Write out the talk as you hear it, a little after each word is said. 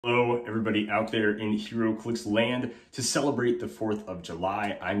Hello, everybody out there in Heroclix land. To celebrate the 4th of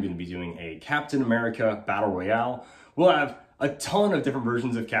July, I'm going to be doing a Captain America Battle Royale. We'll have a ton of different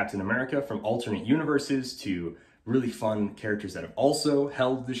versions of Captain America, from alternate universes to really fun characters that have also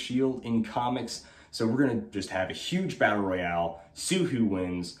held the shield in comics. So we're going to just have a huge Battle Royale, see who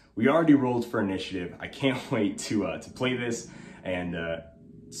wins. We already rolled for initiative. I can't wait to play this and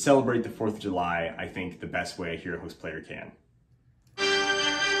celebrate the 4th of July, I think, the best way a Hero Host player can.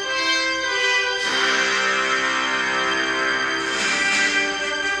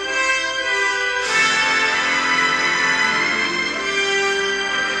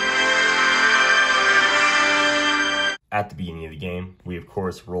 At the beginning of the game, we of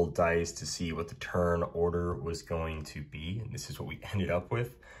course rolled dice to see what the turn order was going to be, and this is what we ended up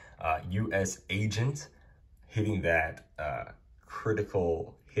with. US Agent hitting that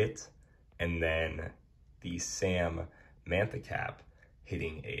critical hit, and then the Sam Mantha Cap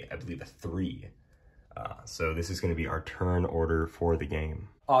hitting I believe a 3. So this is going to be our turn order for the game.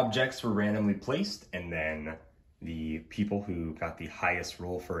 Objects were randomly placed, and then the people who got the highest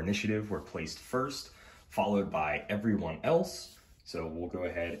roll for initiative were placed first, followed by everyone else. So we'll go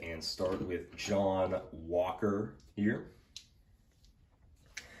ahead and start with John Walker here.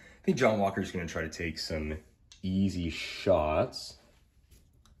 I think John Walker is going to try to take some easy shots.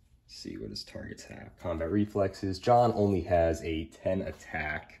 Let's see what his targets have. Combat reflexes. John only has a 10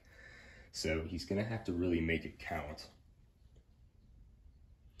 attack, so he's going to have to really make it count.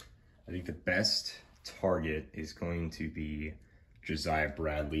 I think the best target is going to be Josiah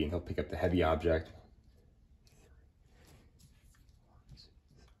Bradley, and he'll pick up the heavy object.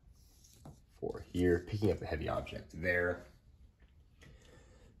 4 here, picking up the heavy object there.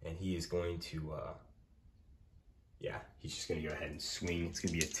 And he is going to, he's just gonna go ahead and swing. It's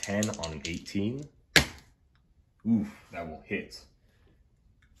gonna be a 10 on an 18. Oof, that will hit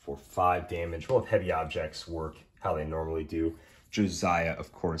for 5 damage. Well, if heavy objects work how they normally do. Josiah,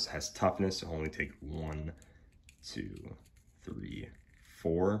 of course, has toughness, so he'll only take 1, 2, 3,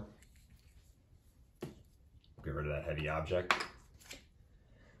 4. Get rid of that heavy object.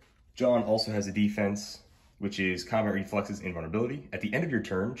 John also has a defense, which is combat reflexes invulnerability. At the end of your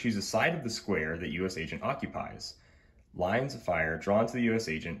turn, choose a side of the square that US Agent occupies. Lines of fire drawn to the US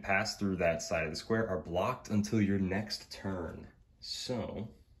Agent pass through that side of the square are blocked until your next turn. So,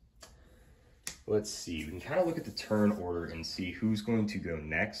 let's see. We can kind of look at the turn order and see who's going to go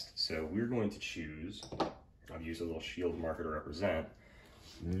next. So we're going to choose, I'll use a little shield marker to represent,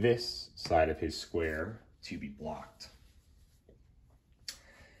 this side of his square to be blocked.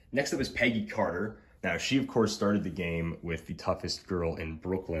 Next up is Peggy Carter. Now, she, of course, started the game with the toughest girl in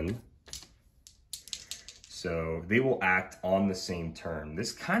Brooklyn. So they will act on the same turn.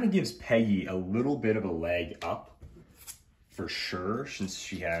 This kind of gives Peggy a little bit of a leg up, for sure, since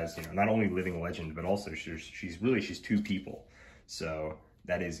she has, not only Living Legend, but also she's 2 people. So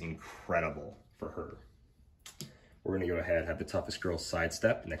that is incredible for her. We're going to go ahead and have the toughest girl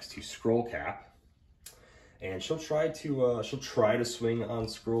sidestep next to Scroll Cap. And she'll try to swing on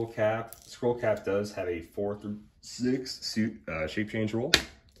Scroll Cap. Scroll Cap does have a 4 through 6 shape change roll,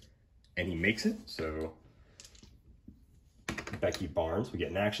 and he makes it. So Becky Barnes, we get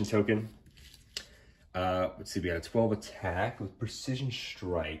an action token. Let's see, we got a 12 attack with Precision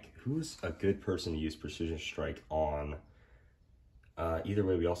Strike. Who's a good person to use Precision Strike on? Either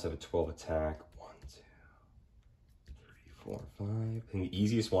way, we also have a 12 attack. 1, 2, 3, 4, 5. I think the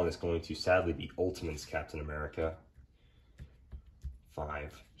easiest one is going to sadly be Ultimate's Captain America.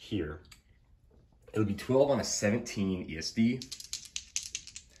 5 here. It'll be 12 on a 17 ESD.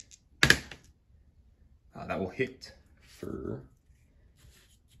 That will hit for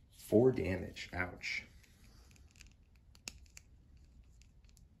 4 damage. Ouch.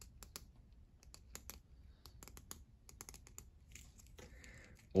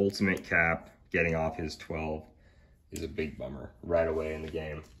 Ultimate Cap getting off his 12 is a big bummer right away in the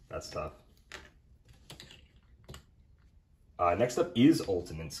game. That's tough. Next up is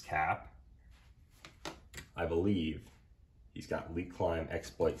Ultimate's Cap. I believe he's got Leap Climb,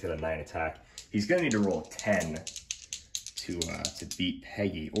 Exploit, to a 9 attack. He's gonna need to roll a 10 to beat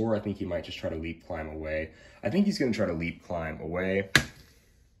Peggy, or I think he might just try to Leap Climb away. I think he's gonna try to Leap Climb away.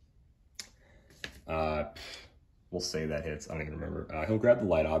 We'll say that hits. I don't even remember. He'll grab the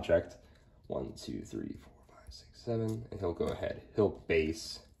light object. 1, 2, 3, 4, 5, 6, 7, and he'll go ahead. He'll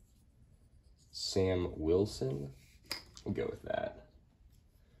base Sam Wilson. We'll go with that.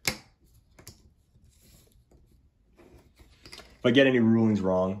 If I get any rulings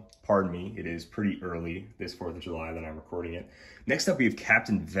wrong, pardon me. It is pretty early this 4th of July that I'm recording it. Next up, we have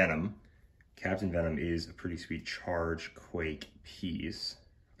Captain Venom. Captain Venom is a pretty sweet charge quake piece.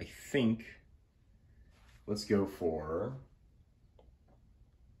 I think, let's go for...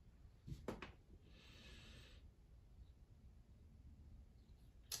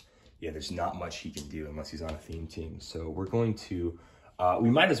 Yeah, there's not much he can do unless he's on a theme team. So we're going to,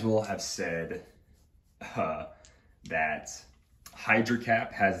 we might as well have said that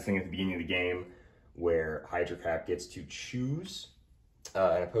Hydrocap has a thing at the beginning of the game where Hydrocap gets to choose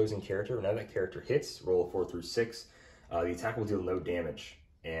an opposing character. Whenever that character hits, roll a 4 through 6. The attack will deal no damage,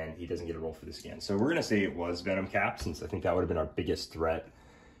 and he doesn't get a roll for this again. So we're gonna say it was Venom Cap, since I think that would have been our biggest threat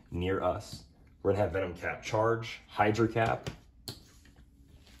near us. We're gonna have Venom Cap charge, Hydrocap.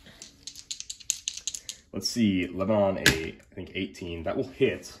 Let's see, 11 on 8, I think 18, that will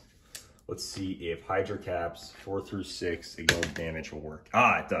hit. Let's see if Hydrocap's 4 through 6 ignore damage will work.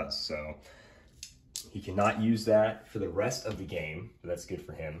 Ah, it does, so he cannot use that for the rest of the game, but that's good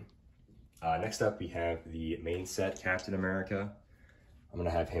for him. Next up, we have the main set Captain America. I'm gonna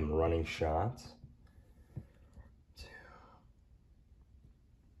have him running shot.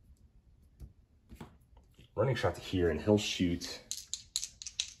 Running shot to here, and he'll shoot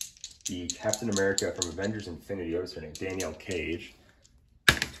the Captain America from Avengers Infinity. What is her name? Danielle Cage.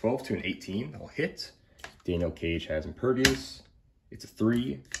 12 to an 18. That'll hit. Danielle Cage has Impervious. It's a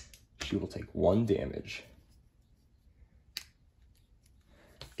 3. She will take 1 damage.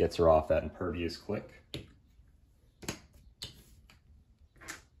 Gets her off that Impervious click.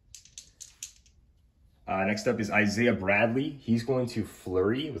 Next up is Isaiah Bradley. He's going to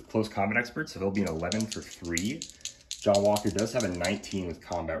Flurry with Close Combat Expert, so he'll be an 11 for 3. John Walker does have a 19 with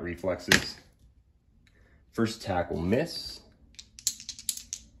combat reflexes. First attack will miss.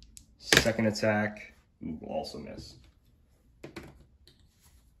 Second attack will also miss.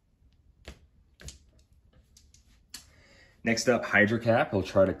 Next up, Hydrocap. He'll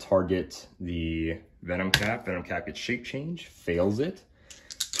try to target the Venom Cap. Venom Cap gets Shape Change, fails it.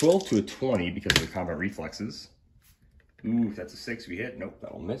 12 to a 20 because of the combat reflexes. Ooh, if that's a 6, we hit. Nope,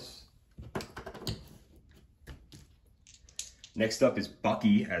 that will miss. Next up is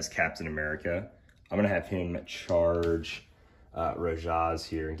Bucky as Captain America. I'm going to have him charge Rajaz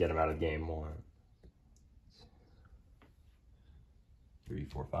here and get him out of game 1. 3,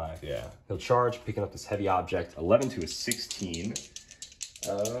 4, 5, yeah. He'll charge, picking up this heavy object, 11 to a 16.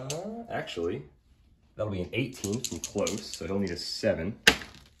 Actually, that'll be an 18 from close, so he'll need a 7.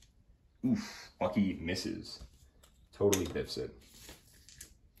 Oof, Bucky misses. Totally biffs it.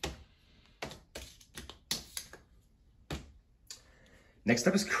 Next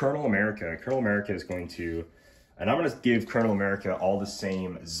up is Colonel America. Colonel America is going to, and I'm going to give Colonel America all the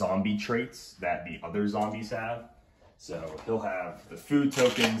same zombie traits that the other zombies have. So he'll have the food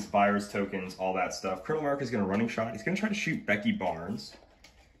tokens, virus tokens, all that stuff. Colonel America is going to running shot. He's going to try to shoot Becky Barnes.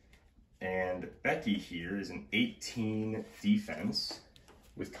 And Becky here is an 18 defense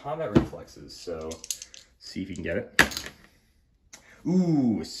with combat reflexes. So see if you can get it.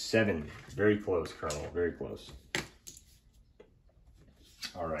 Ooh, 7. Very close, Colonel. Very close.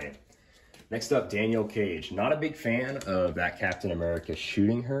 All right. Next up, Danielle Cage. Not a big fan of that Captain America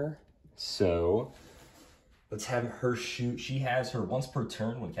shooting her. So let's have her shoot. She has her once per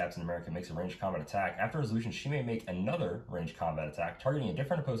turn when Captain America makes a ranged combat attack. After resolution, she may make another ranged combat attack, targeting a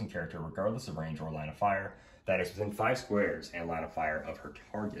different opposing character regardless of range or line of fire that is within 5 squares and line of fire of her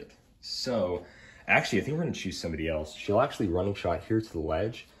target. So actually, I think we're going to choose somebody else. She'll actually running shot here to the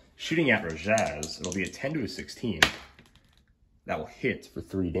ledge, shooting at Rajaz. It'll be a 10 to a 16. That will hit for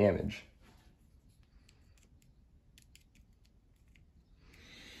 3 damage.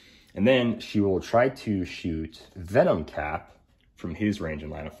 And then she will try to shoot Venom Cap from his range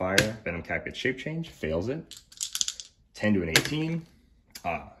and line of fire. Venom Cap gets Shape Change, fails it. 10 to an 18.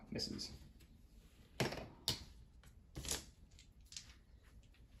 Ah, misses.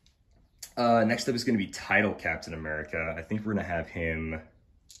 Next up is going to be Title Captain America. I think we're going to have him...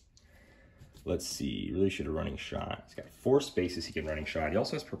 Let's see, really should have running shot. He's got 4 spaces he can running shot. He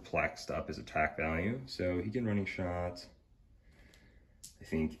also has Perplexed up his attack value, so he can running shot. I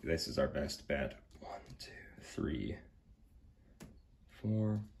think this is our best bet. 1, 2, 3,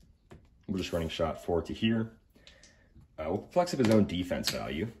 4. We're just running shot 4 to here. We'll perplex up his own defense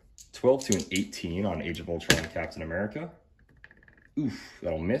value. 12 to an 18 on Age of Ultron Captain America. Oof,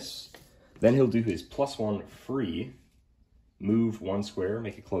 that'll miss. Then he'll do his +1 free. Move 1 square,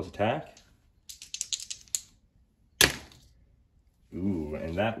 make a close attack. Ooh,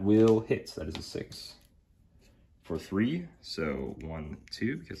 and that will hit. That is a 6 for 3. So 1,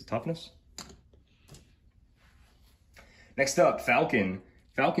 2 because of toughness. Next up, Falcon.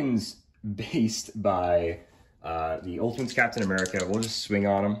 Falcon's based by the Ultimates Captain America. We'll just swing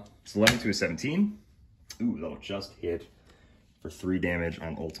on him. It's 11 to a 17. Ooh, that'll just hit for 3 damage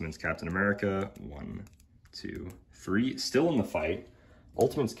on Ultimate's Captain America. 1, 2, 3. Still in the fight.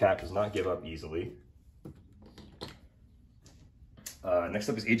 Ultimate's Cap does not give up easily. Next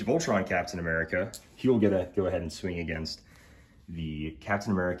up is Age of Ultron Captain America. He will get a go ahead and swing against the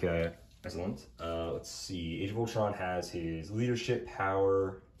Captain America Excellent. Let's see. Age of Ultron has his leadership,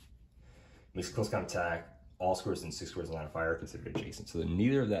 power, makes close combat attack, all scores and 6 scores in line of fire considered adjacent. So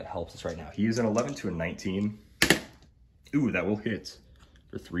neither of that helps us right now. He is an 11 to a 19. Ooh, that will hit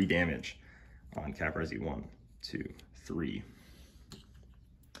for 3 damage on Cap Resi. 1, 2, 3.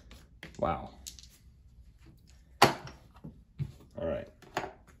 Wow. All right.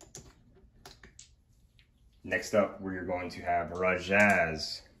 Next up, we're going to have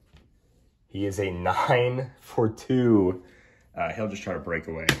Rajaz. He is a 9 for 2. He'll just try to break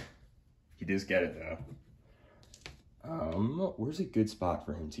away. He does get it though. Where's a good spot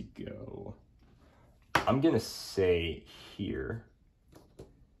for him to go? I'm gonna say here.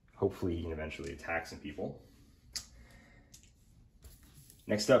 Hopefully he can eventually attack some people.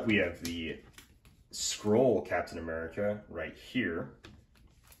 Next up, we have the Skrull Captain America right here.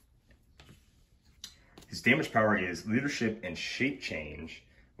 His damage power is leadership and shape change.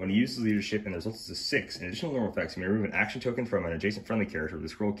 When he uses leadership and the result is a 6, in addition to normal effects, he may remove an action token from an adjacent friendly character with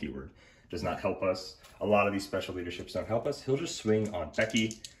the Skrull keyword. Does not help us. A lot of these special leaderships don't help us. He'll just swing on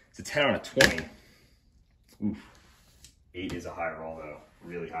Becky. It's a 10 on a 20. Oof. 8 is a high roll though.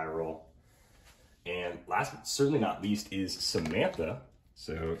 Really high roll. And last but certainly not least is Samantha.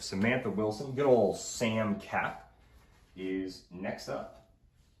 So Samantha Wilson, good old Sam Cap, is next up.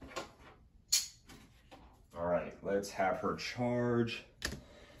 All right, let's have her charge. I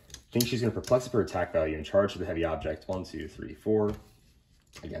think she's going to perplex for attack value and charge with a heavy object. 1, 2, 3, 4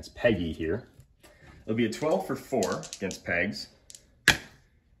 against Peggy here. It'll be a 12 for 4 against Pegs.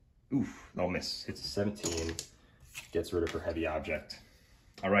 Oof, that'll miss. Hits a 17. Gets rid of her heavy object.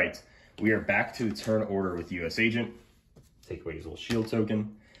 All right, we are back to the turn order with US Agent. Take away his little shield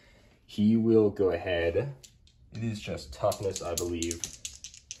token. He will go ahead. It is just toughness, I believe.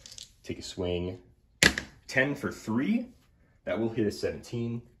 Take a swing. 10 for 3. That will hit a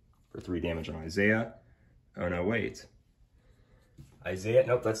 17 for 3 damage on Isaiah. Oh no, wait. Isaiah,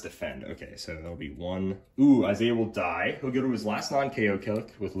 nope, that's defend. Okay, so that'll be 1. Ooh, Isaiah will die. He'll go to his last non-KO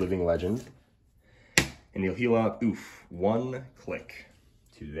click with Living Legend. And he'll heal up, 1 click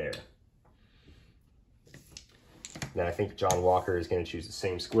to there. Then I think John Walker is going to choose the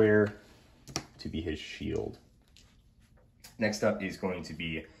same square to be his shield. Next up is going to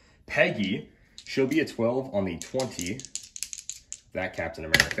be Peggy. She'll be a 12 on the 20. That Captain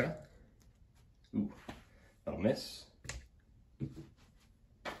America. Ooh, that'll miss.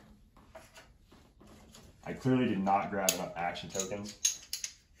 I clearly did not grab enough action tokens.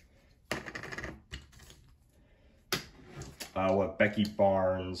 We'll have Becky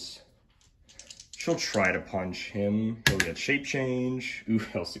Barnes. She'll try to punch him. He'll get shape change. Ooh,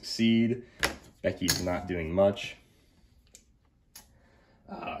 he'll succeed. Becky's not doing much.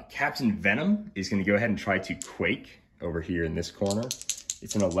 Captain Venom is going to go ahead and try to Quake over here in this corner.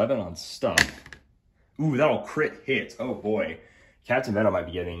 It's an 11 on stuff. Ooh, that'll crit hit. Oh boy. Captain Venom might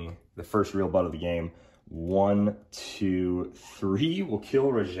be getting the first real butt of the game. 1, 2, 3. We'll kill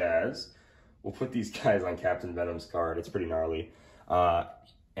Rajaz. We'll put these guys on Captain Venom's card. It's pretty gnarly.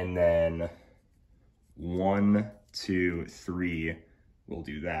 And then 1, 2, 3. We'll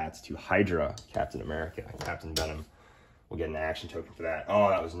do that to Hydra Captain America. Captain Venom. We'll get an action token for that. Oh,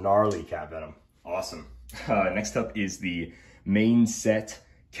 that was gnarly, Cap Venom. Awesome. Next up is the main set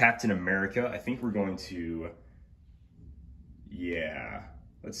Captain America. I think we're going to, yeah,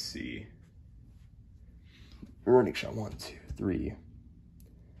 let's see. Running shot 1, 2, 3,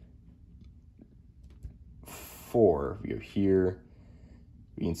 4. We go here.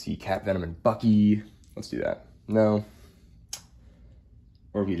 We can see Cap Venom and Bucky. Let's do that. No.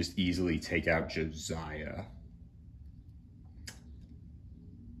 Or we just easily take out Josiah.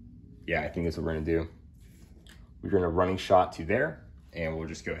 Yeah, I think that's what we're gonna do. We're gonna running shot to there, and we'll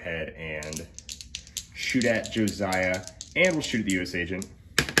just go ahead and shoot at Josiah, and we'll shoot at the US Agent.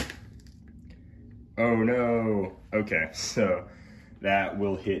 Oh no. Okay, so that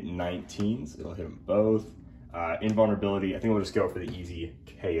will hit 19s. It'll hit them both. Invulnerability, I think we'll just go for the easy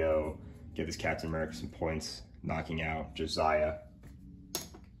KO. Give this Captain America some points, knocking out Josiah.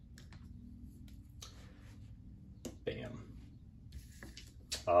 Bam.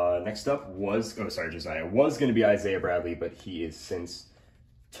 Next up was, Josiah was going to be Isaiah Bradley, but he is since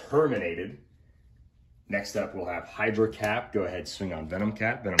terminated. Next up, we'll have Hydra Cap. Go ahead, swing on Venom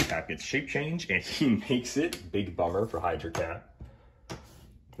Cap. Venom Cap gets shape change, and he makes it. Big bummer for Hydra Cap.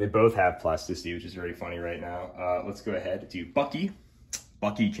 They both have plasticity, which is very funny right now. Let's go ahead to Bucky.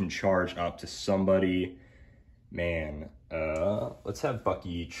 Bucky can charge up to somebody. Man, let's have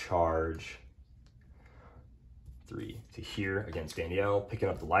Bucky charge 3 to here against Danielle, picking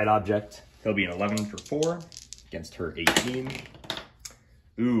up the light object. He'll be an 11 for 4 against her 18.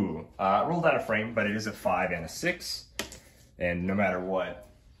 Ooh, rolled out a frame, but it is a 5 and a 6. And no matter what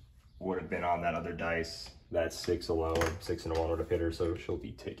would have been on that other dice, that 6 alone, 6 and a 1 would have hit her, so she'll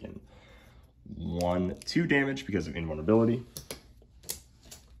be taking 2 damage because of invulnerability.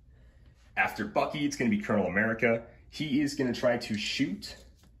 After Bucky, it's going to be Colonel America. He is going to try to shoot.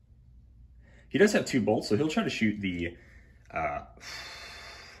 He does have 2 bolts, so he'll try to shoot the...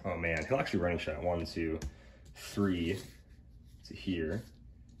 oh man, he'll actually running shot 1, 2, 3 to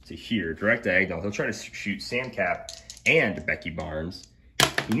here, direct diagonal. He'll try to shoot Sam Cap and Becky Barnes.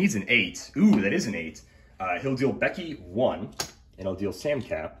 He needs an 8. Ooh, that is an 8. He'll deal Becky 1, and I'll deal Sam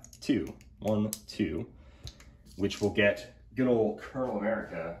Cap 2. 1, 2, which will get good old Colonel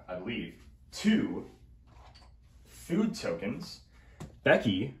America, I believe, 2 food tokens.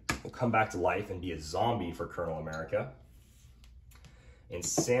 Becky will come back to life and be a zombie for Colonel America. And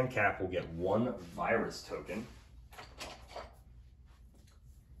Sam Cap will get 1 virus token.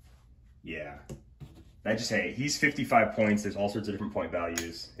 Yeah. That just, hey, he's 55 points. There's all sorts of different point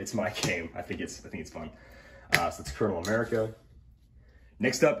values. It's my game. I think it's fun. So it's Colonel America.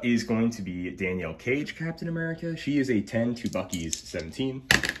 Next up is going to be Danielle Cage, Captain America. She is a 10 to Bucky's 17.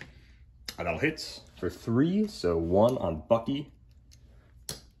 That'll hit for 3, so 1 on Bucky.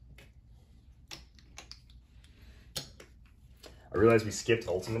 I realize we skipped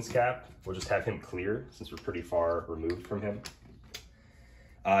Ultimate's Cap. We'll just have him clear since we're pretty far removed from him.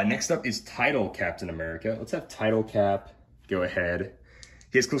 Next up is Title Captain America. Let's have Title Cap go ahead.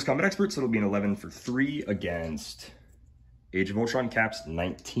 He has Close Combat Expert, so it'll be an 11 for 3 against Age of Ultron Cap's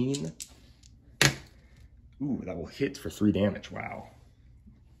 19. Ooh, that will hit for 3 damage. Wow.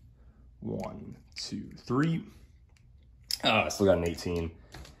 1, 2, 3. Still got an 18.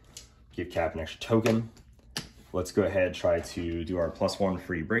 Give Cap an extra token. Let's go ahead and try to do our +1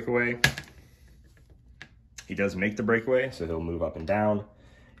 free breakaway. He does make the breakaway, so he'll move up and down.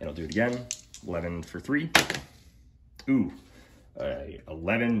 And I'll do it again. 11 for 3. Ooh,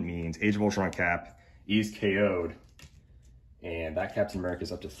 11 means Age of Ultron Cap is KO'd. And that Captain America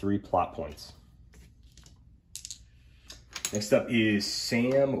is up to 3 plot points. Next up is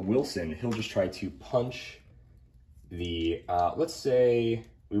Sam Wilson. He'll just try to punch the, let's say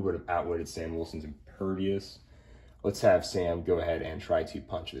we would have outwitted Sam Wilson's Impervious. Let's have Sam go ahead and try to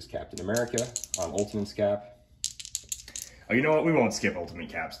punch this Captain America on Ultimate's Cap. Oh, you know what? We won't skip Ultimate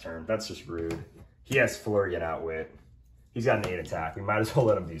Cap's turn. That's just rude. He has Flurry and Outwit. He's got an 8 attack. We might as well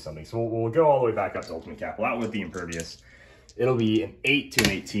let him do something. So we'll go all the way back up to Ultimate Cap. We'll outwit the Impervious. It'll be an 8 to an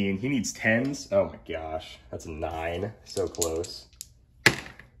 18. He needs 10s. Oh my gosh. That's a 9. So close.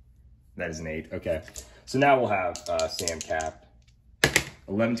 That is an 8. Okay. So now we'll have Sam Cap.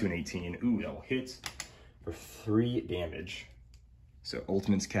 11 to an 18. Ooh, that will hit for 3 damage. So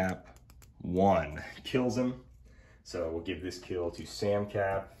Ultimate's Cap 1 kills him. So we'll give this kill to Sam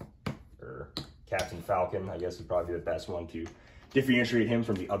Cap, or Captain Falcon, I guess would probably be the best one to differentiate him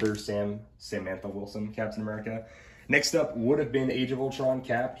from the other Samantha Wilson Captain America. Next up would have been Age of Ultron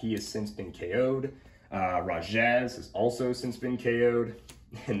Cap. He has since been KO'd. Rajaz has also since been KO'd.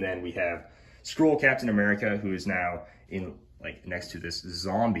 And then we have Skrull Captain America, who is now in next to this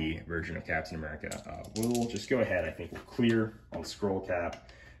zombie version of Captain America. We'll just go ahead. I think we'll clear on Skrull Cap,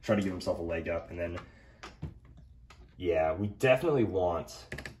 try to give himself a leg up, and then yeah, we definitely want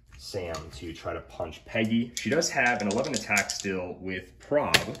Sam to try to punch Peggy. She does have an 11 attack still with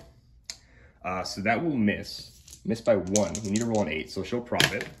Prob, so that will miss. Miss by 1. We need to roll an 8, so she'll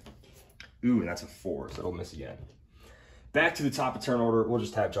Prob it. Ooh, and that's a 4, so it'll miss again. Back to the top of turn order, we'll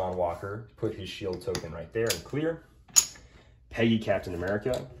just have John Walker put his shield token right there and clear. Peggy Captain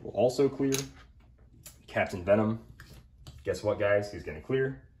America will also clear. Captain Venom, guess what guys, he's gonna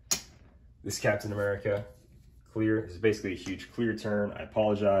clear. This Captain America, clear. This is basically a huge clear turn. I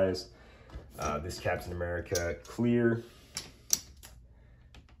apologize. This Captain America, clear.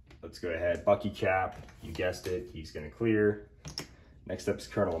 Let's go ahead. Bucky Cap, you guessed it, he's gonna clear. Next up is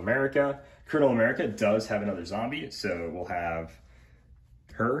Colonel America. Colonel America does have another zombie, so we'll have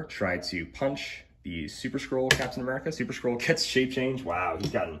her try to punch the Super Skrull Captain America. Super Skrull gets shape change. Wow, he's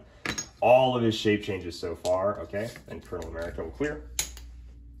gotten all of his shape changes so far. Okay, and Colonel America will clear.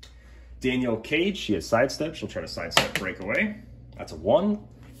 Danielle Cage, she has sidestep. She'll try to sidestep breakaway. That's a 1,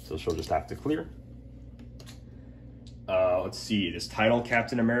 so she'll just have to clear. Let's see, this Title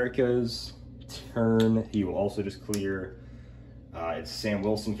Captain America's turn. He will also just clear. It's Sam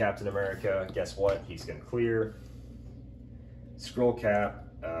Wilson, Captain America. Guess what? He's going to clear. Scroll Cap.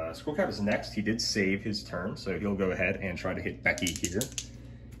 Scroll Cap is next. He did save his turn, so he'll go ahead and try to hit Becky here.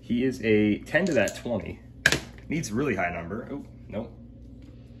 He is a 10 to that 20. Needs a really high number. Oh, nope.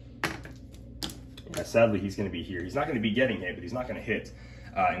 Yeah, sadly, he's going to be here. He's not going to be getting hit, but he's not going to hit.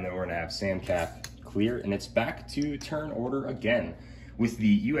 And then we're going to have Sam Cap clear, and it's back to turn order again with the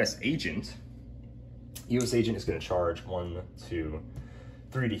U.S. Agent. U.S. Agent is going to charge 1, 2,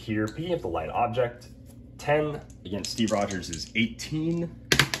 3 to here, picking up the light object. 10 against Steve Rogers is 18.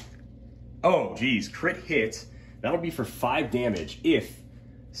 Oh, geez, crit hit. That'll be for 5 damage if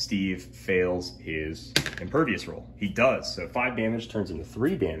Steve fails his impervious roll. He does, so 5 damage turns into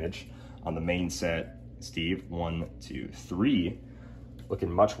 3 damage on the main set. Steve, 1, 2, 3,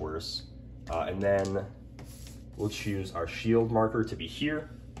 looking much worse. And then we'll choose our shield marker to be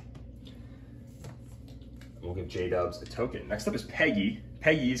here. We'll give J-Dubs a token. Next up is Peggy.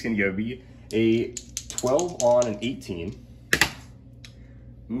 Peggy is going to go be a 12 on an 18.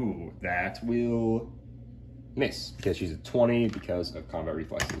 Ooh, that will miss because she's a 20 because of combat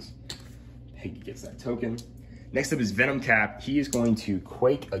reflexes. Peggy gets that token. Next up is Venom Cap. He is going to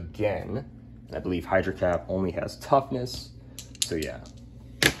Quake again. And I believe Hydra Cap only has toughness. So yeah.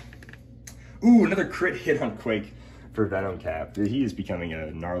 Ooh, another crit hit on Quake for Venom Cap. He is becoming a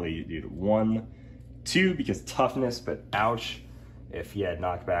gnarly dude. 1, 2 because toughness, but ouch. If he had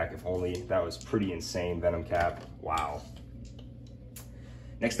knockback, if only. That was pretty insane, Venom Cap. Wow.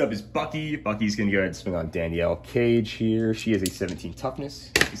 Next up is Bucky. Bucky's going to go ahead and swing on Danielle Cage here. She has a 17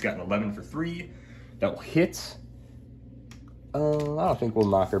 toughness. He's got an 11 for 3. That will hit. I don't think we'll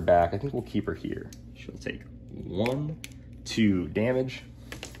knock her back. I think we'll keep her here. She'll take 1, 2 damage.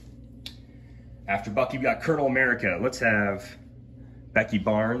 After Bucky, we got Colonel America. Let's have Becky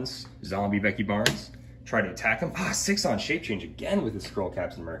Barnes, zombie Becky Barnes, try to attack him. 6 on shape change again with his Scroll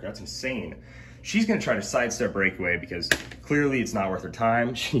Captain America. That's insane. She's going to try to sidestep breakaway because clearly it's not worth her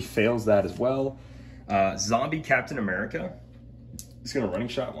time. She fails that as well. Zombie Captain America is going to running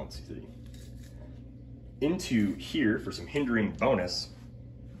shot 1, 2, 3 into here for some hindering bonus.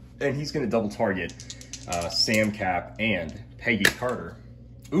 And he's going to double target Sam Cap and Peggy Carter.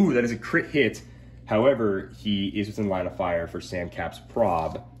 Ooh, that is a crit hit. However, he is within line of fire for Sam Cap's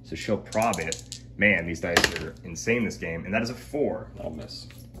prob, so she'll prob it. Man, these dice are insane this game, and that is a 4. That'll miss.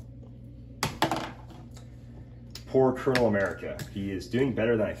 Poor Colonel America. He is doing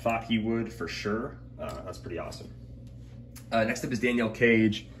better than I thought he would, for sure. That's pretty awesome. Next up is Danielle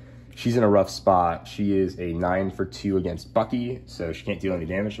Cage. She's in a rough spot. She is a 9 for 2 against Bucky, so she can't deal any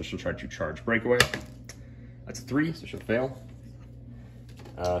damage, so she'll try to charge breakaway. That's a 3, so she'll fail.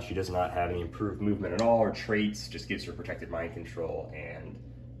 She does not have any improved movement at all or traits, just gives her protected mind control and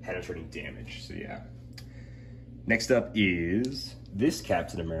penetrating damage, so yeah. Next up is this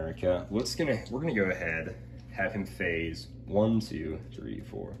Captain America. We're gonna go ahead, have him phase 1, 2, 3,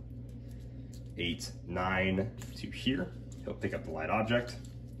 4, 8, 9 to here. He'll pick up the light object,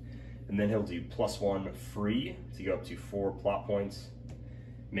 and then he'll do +1 free to go up to 4 plot points.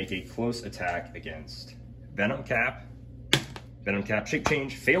 Make a close attack against Venom Cap. Venom Cap, shape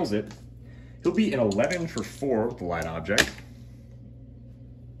change, fails it. He'll be an 11 for 4 with the light object.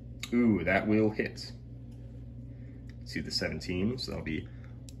 Ooh, that will hit. Let's do the 17, so that'll be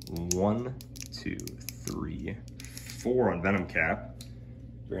 1, 2, 3, 4 on Venom Cap.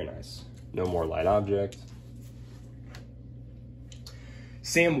 Very nice. No more light object.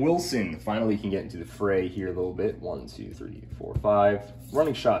 Sam Wilson finally can get into the fray here a little bit. 1, 2, 3, 4, 5.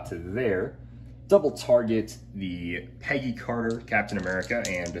 Running shot to there. Double target the Peggy Carter, Captain America,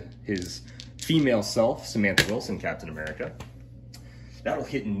 and his female self, Samantha Wilson, Captain America. That'll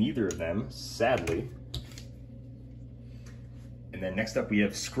hit neither of them, sadly. And then next up we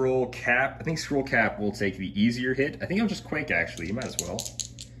have Scroll Cap. I think Scroll Cap will take the easier hit. I think he'll just Quake, actually. He might as well.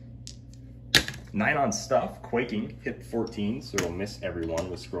 9 on stuff, Quaking, hit 14, so it'll miss everyone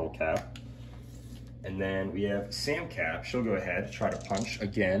with Scroll Cap. And then we have Sam Cap. She'll go ahead, try to punch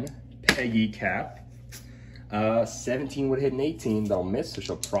again. Peggy Cap. 17 would hit an 18, that'll miss, so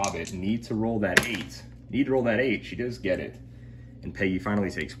she'll prob it. Need to roll that 8. Need to roll that 8, she does get it. And Peggy finally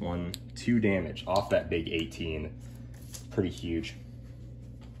takes 1, 2 damage off that big 18. Pretty huge.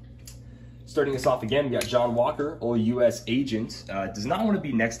 Starting us off again, we got John Walker, old U.S. agent. Does not want to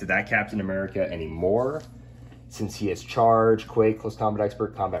be next to that Captain America anymore since he has charge, Quake, close combat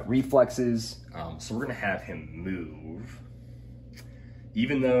expert, combat reflexes. So we're going to have him move.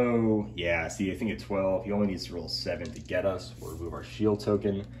 Even though, yeah, see, I think at 12, he only needs to roll 7 to get us. We'll remove our shield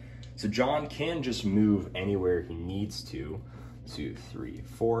token. So John can just move anywhere he needs to. 2, 3,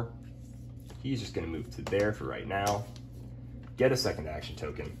 4. He's just going to move to there for right now. get a second action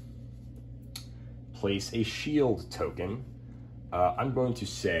token, place a shield token. I'm going to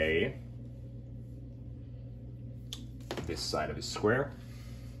say this side of his square.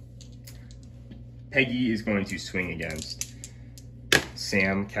 Peggy is going to swing against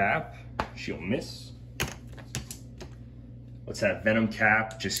Sam Cap. She'll miss. Let's have Venom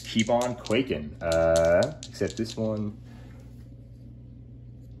Cap just keep on quaking. Except this one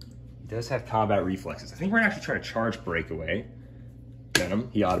does have combat reflexes. I think we're gonna actually try to charge breakaway. Venom,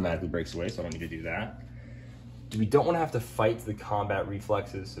 he automatically breaks away, so I don't need to do that. We don't want to have to fight the combat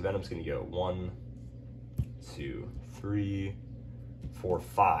reflexes, so Venom's gonna go 1, 2, 3, 4,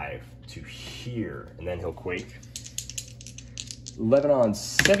 5 to here, and then he'll quake. 11 on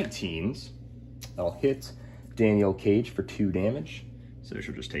 17s. That'll hit Danielle Cage for 2 damage. So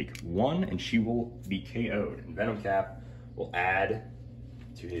she'll just take 1 and she will be KO'd. And Venom Cap will add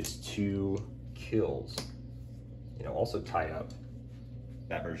to his 2 kills. You know, also tie up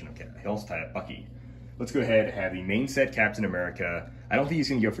that version of Cap. He'll also tie up Bucky. Let's go ahead and have the main set Captain America. I don't think he's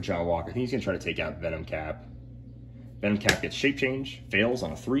gonna go for John Walker. I think he's gonna try to take out Venom Cap. Venom Cap gets shape change, fails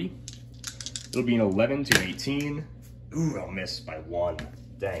on a 3. It'll be an 11 to an 18. Ooh, I'll miss by 1.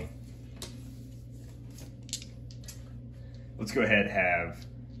 Dang. Let's go ahead and have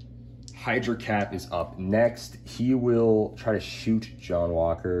Hydra Cap is up next. He will try to shoot John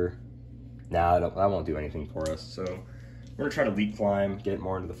Walker. Nah, that won't do anything for us. So we're gonna try to leap climb, get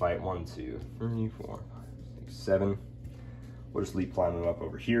more into the fight. 1, 2, 3, 4, 5, 6, 7. We'll just leap climb him up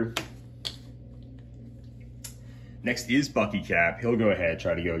over here. Next is Bucky Cap. He'll go ahead,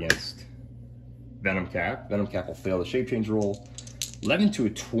 try to go against Venom Cap. Venom Cap will fail the shape change roll. 11 to a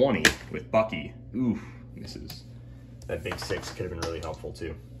 20 with Bucky. Ooh, misses. That big 6 could have been really helpful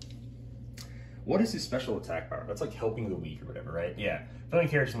too. What is his special attack power? That's like helping the weak or whatever, right? Yeah. Filling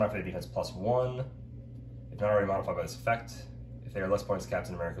characters modify defense +1. If not already modified by this effect. If they are less points,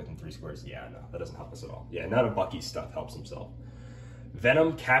 Captain America within 3 squares. Yeah, no, that doesn't help us at all. Yeah, none of Bucky's stuff helps himself.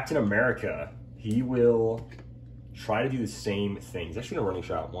 Venom Captain America. He will try to do the same thing. He's actually gonna running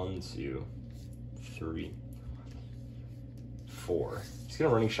shot 1, 2, 3, 4. He's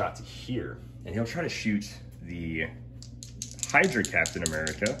gonna running shot to here, and he'll try to shoot the Hydra Captain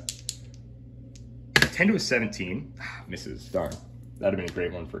America. 10 to a 17. Misses. Darn. That'd have been a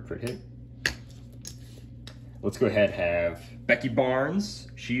great one for a crit hit. Let's go ahead and have Becky Barnes.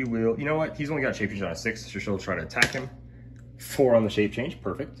 She will, you know what? He's only got shape change on a 6, so she'll try to attack him. 4 on the shape change.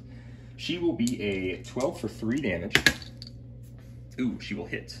 Perfect. She will be a 12 for 3 damage. Ooh, she will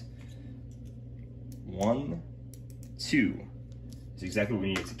hit. 1, 2. That's exactly what we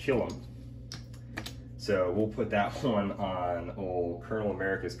needed to kill him. So we'll put that one on old Colonel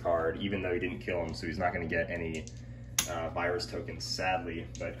America's card, even though he didn't kill him, so he's not going to get any virus tokens, sadly.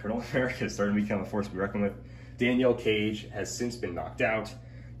 But Colonel America is starting to become a force to be reckoned with. Danielle Cage has since been knocked out.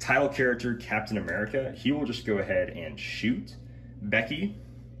 Title character Captain America, he will just go ahead and shoot Becky.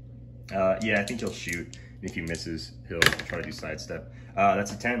 Yeah, I think he'll shoot. And if he misses, he'll try to do sidestep.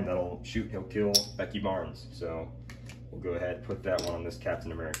 That's a 10. That'll shoot. He'll kill Becky Barnes. So we'll go ahead and put that one on this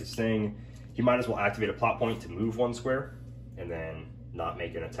Captain America's thing. He might as well activate a plot point to move 1 square and then not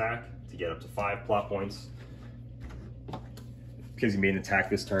make an attack to get up to 5 plot points. Because he made an attack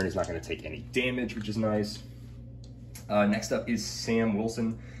this turn, he's not going to take any damage, which is nice. Next up is Sam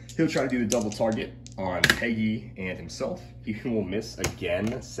Wilson. He'll try to do the double target on Peggy and himself. He will miss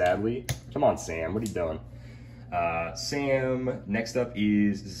again, sadly. Come on, Sam, what are you doing? Sam, next up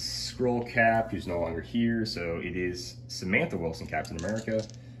is Skrull Cap, who's no longer here, so it is Samantha Wilson, Captain America.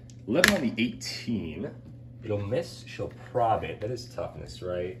 11 on the 18. It'll miss, she'll prob it. That is toughness,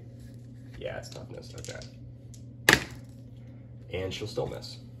 right? Yeah, it's toughness, okay. And she'll still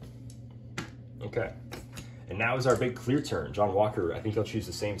miss. Okay. And now is our big clear turn. John Walker, I think he'll choose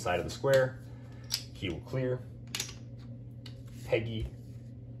the same side of the square. He will clear. Peggy,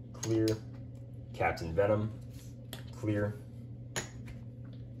 clear. Captain Venom, clear.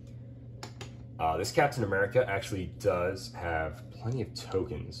 This Captain America actually does have plenty of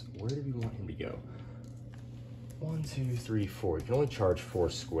tokens. Where do we want him to go? 1, 2, 3, 4. He can only charge 4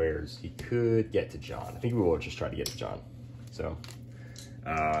 squares. He could get to John. I think we will just try to get to John. So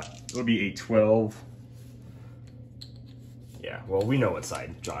it'll be a 12. Yeah, well, we know what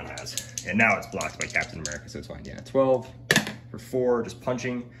side John has. And now it's blocked by Captain America, so it's fine. Yeah, 12 for 4, just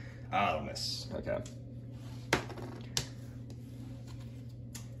punching. I'll miss. Okay.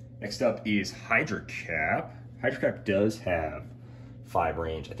 Next up is Hydra Cap. Hydra Cap does have 5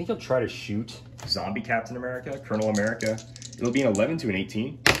 range. I think he'll try to shoot Zombie Captain America, Colonel America. It'll be an 11 to an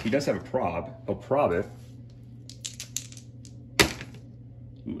 18. He does have a prob. He'll prob it.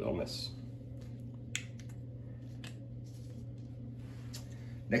 Ooh, I'll miss.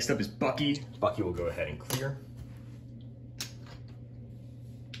 Next up is Bucky. Bucky will go ahead and clear.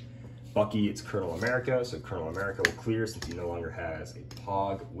 Bucky, it's Colonel America, so Colonel America will clear since he no longer has a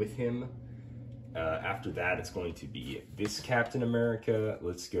Pog with him. After that, it's going to be this Captain America.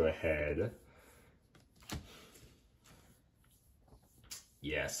 Let's go ahead.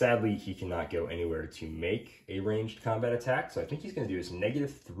 Yeah, sadly, he cannot go anywhere to make a ranged combat attack, so I think he's going to do his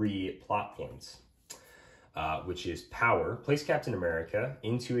 -3 plot points, which is power. Place Captain America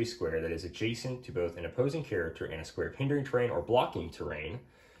into a square that is adjacent to both an opposing character and a square of hindering terrain or blocking terrain,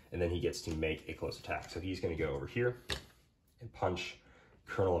 and then he gets to make a close attack. So he's going to go over here and punch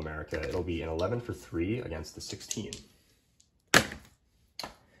Colonel America. It'll be an 11 for 3 against the 16.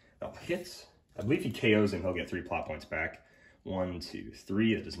 That'll hit. I believe he KOs him, he'll get 3 plot points back. 1, 2,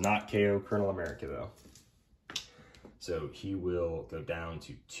 3. It does not KO Colonel America, though. So he will go down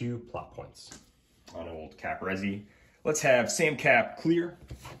to 2 plot points on old Cap Resi. Let's have Sam Cap clear.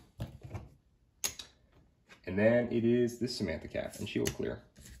 And then it is this Samantha Cap, and she will clear.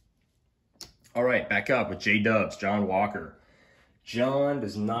 All right, back up with J-Dubs, John Walker. John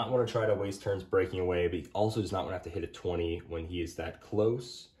does not want to try to waste turns breaking away, but he also does not want to have to hit a 20 when he is that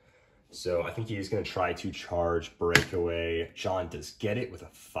close. So I think he is going to try to charge breakaway. John does get it with a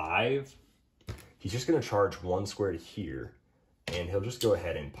 5. He's just going to charge 1 square to here, and he'll just go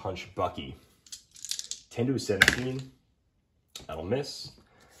ahead and punch Bucky. 10 to a 17. That'll miss.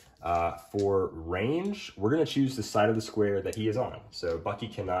 For range, we're going to choose the side of the square that he is on. So Bucky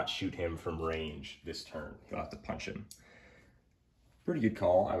cannot shoot him from range this turn. He'll have to punch him. Pretty good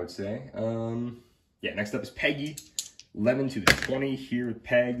call, I would say. Yeah, next up is Peggy. 11 to the 20 here with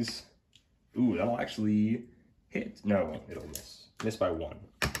Pegs. Ooh, that'll actually hit. No, it'll miss. Miss by 1.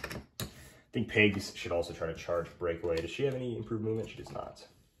 I think Pegs should also try to charge breakaway. Does she have any improved movement? She does not.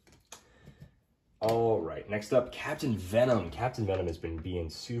 All right, next up, Captain Venom. Captain Venom has been being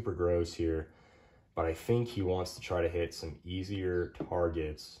super gross here, but I think he wants to try to hit some easier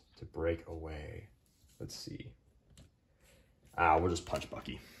targets to break away. Let's see. We'll just punch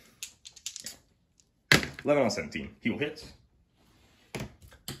Bucky. 11 on 17. He will hit.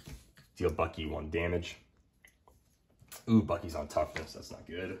 Deal Bucky 1 damage. Ooh, Bucky's on toughness. That's not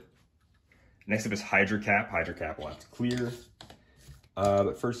good. Next up is Hydra Cap. Hydra Cap will have to clear.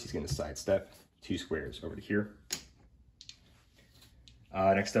 But first he's going to sidestep 2 squares over to here.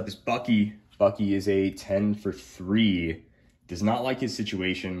 Next up is Bucky. Bucky is a 10 for 3. Does not like his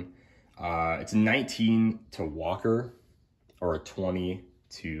situation. It's a 19 to Walker or a 20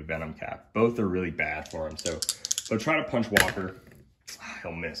 to Venom Cap. Both are really bad for him. So he'll try to punch Walker.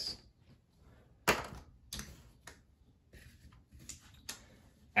 He'll miss.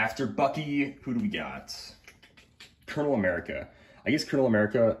 After Bucky, who do we got? Colonel America. I guess Colonel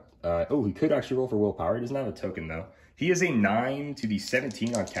America, oh, he could actually roll for willpower. He doesn't have a token, though. He is a 9 to the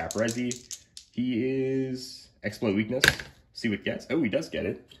 17 on Cap Resi. He is exploit weakness. See what he gets. Oh, he does get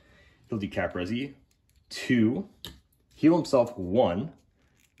it. He'll do Cap Resi 2. Heal himself 1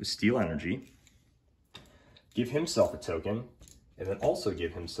 with Steel Energy. Give himself a token. And then also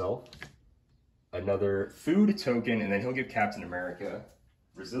give himself another food token. And then he'll give Captain America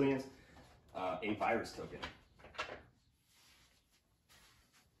Resilient a virus token.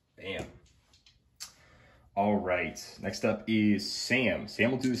 Bam. All right, next up is Sam.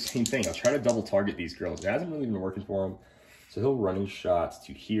 Sam will do the same thing. I'll try to double target these girls. It hasn't really been working for him. So he'll run his shots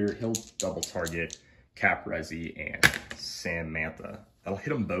to here. He'll double target Cap Resi and Samantha. That'll hit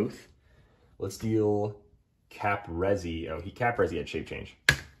them both. Let's deal Cap Resi. Oh, he Cap Resi had shape change.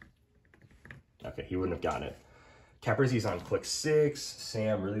 Okay, he wouldn't have gotten it. Cap Resi's on click 6.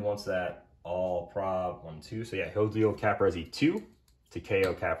 Sam really wants that all prob 1, 2. So yeah, he'll deal Cap Resi 2 to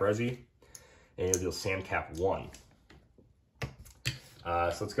KO Cap Resi. And he'll deal Sam Cap 1.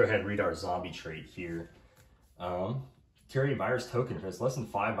 So let's go ahead and read our zombie trait here. Carry a virus token. If there's less than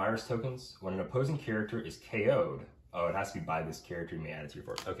 5 virus tokens, when an opposing character is KO'd, oh, it has to be by this character, you may add it to your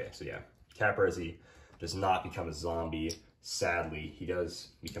board. Okay, so yeah, Cap Resi does not become a zombie. Sadly, he does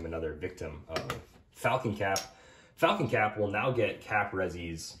become another victim of Falcon Cap. Falcon Cap will now get Cap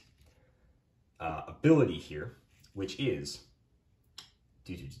Resi's ability here, which is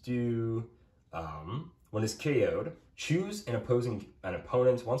when it's KO'd, choose an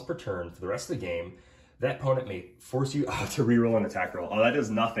opponent once per turn for the rest of the game. That opponent may force you to reroll an attack roll. Oh, that does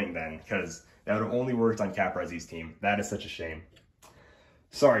nothing then, because that would have only worked on Cap Resi's team. That is such a shame.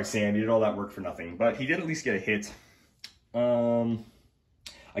 Sorry, Sam, you did all that work for nothing, but he did at least get a hit.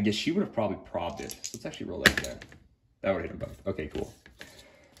 I guess she would have probably probbed it. So let's actually roll that again. That would hit them both. Okay, cool.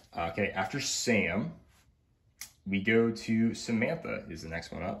 Okay, after Sam, we go to Samantha is the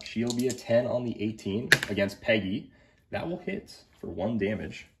next one up. She'll be a 10 on the 18 against Peggy. That will hit for 1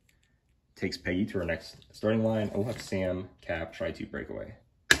 damage. Takes Peggy to our next starting line. We'll have Sam, Cap, try to break away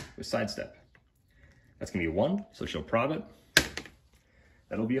with sidestep. That's gonna be a 1, so she'll prod it.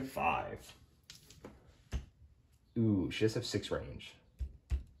 That'll be a 5. Ooh, she does have 6 range.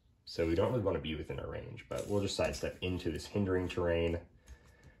 So we don't really want to be within our range, but we'll just sidestep into this hindering terrain.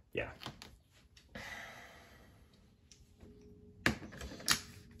 Yeah.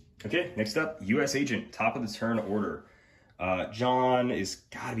 Okay, next up, U.S. Agent, top of the turn order. John is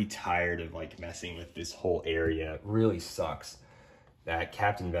gotta be tired of like messing with this whole area. It really sucks that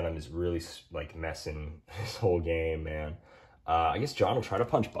Captain Venom is really like messing this whole game, man. I guess John will try to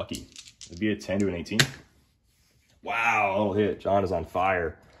punch Bucky. It'd be a 10 to an 18. Wow, that'll hit. John is on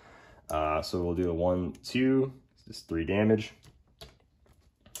fire. So we'll do a 1, 2. This is 3 damage.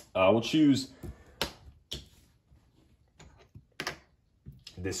 We'll choose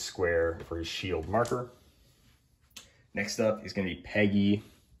this square for his shield marker. Next up is going to be Peggy.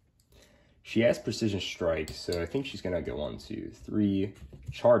 She has precision strike, so I think she's going to go 1, 2, 3.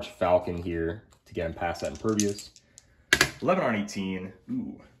 Charge Falcon here to get him past that impervious. 11 on 18.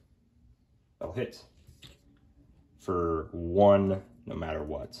 Ooh, that'll hit for 1 no matter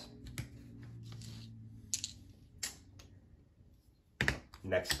what.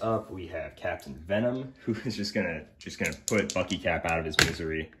 Next up, we have Captain Venom, who is just gonna put Bucky Cap out of his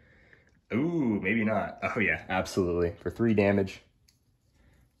misery. Ooh, maybe not. Oh yeah, absolutely. For 3 damage.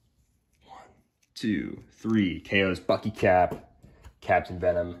 1, 2, 3. KOs Bucky Cap, Captain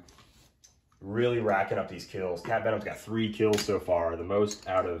Venom. Really racking up these kills. Cap Venom's got 3 kills so far, the most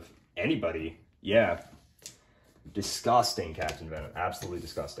out of anybody. Yeah. Disgusting, Captain Venom. Absolutely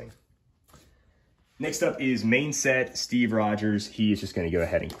disgusting. Next up is main set, Steve Rogers. He is just going to go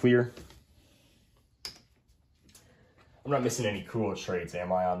ahead and clear. I'm not missing any cool traits,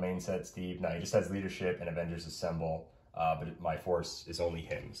 am I, on main set, Steve? No, he just has leadership and Avengers Assemble, but my force is only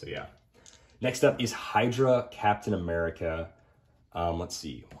him, so yeah. Next up is Hydra, Captain America. Let's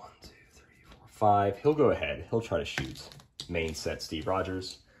see, 1, 2, 3, 4, 5. He'll go ahead. He'll try to shoot main set, Steve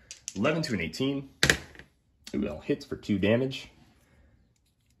Rogers. 11 to an 18. Ooh, that'll hit for 2 damage.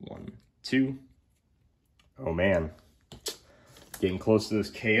 1, 2. Oh man, getting close to those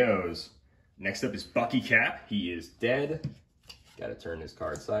KOs. Next up is Bucky Cap. He is dead. Got to turn his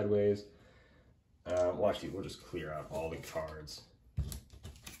card sideways. Well, actually, we'll just clear out all the cards.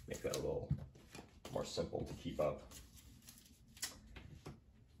 Make that a little more simple to keep up.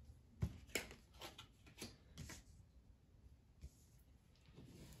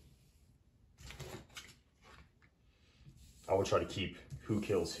 I will try to keep who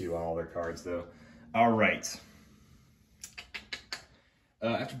kills who on all their cards, though. All right.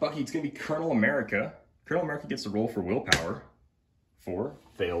 After Bucky, it's going to be Colonel America. Colonel America gets to roll for willpower. 4,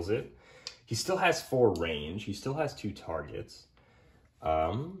 fails it. He still has 4 range. He still has 2 targets.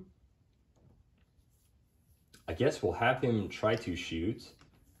 I guess we'll have him try to shoot.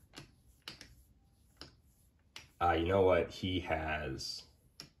 You know what? He has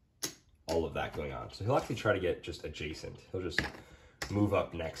all of that going on. So he'll actually try to get just adjacent. He'll just move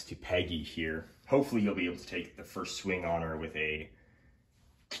up next to Peggy here. Hopefully he'll be able to take the first swing on her with a,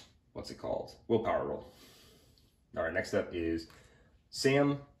 what's it called? Willpower roll. All right, next up is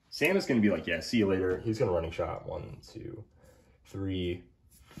Sam. Sam is going to be like, yeah, see you later. He's going to running shot. 1, 2, 3,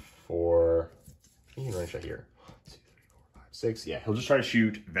 4. He can running shot here. 1, 2, 3, 4, 5, 6. Yeah, he'll just try to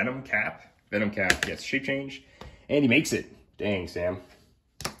shoot Venom Cap. Venom Cap gets shape change, and he makes it. Dang, Sam.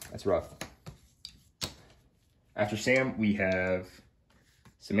 That's rough. After Sam, we have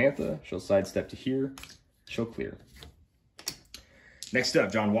Samantha. She'll sidestep to here. She'll clear. Next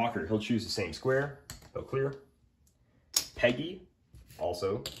up, John Walker. He'll choose the same square. He'll clear. Peggy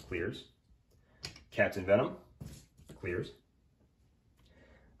also clears. Captain Venom clears.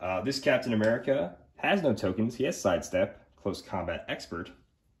 This Captain America has no tokens. He has sidestep, close combat expert.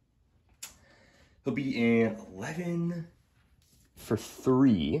 He'll be in 11 for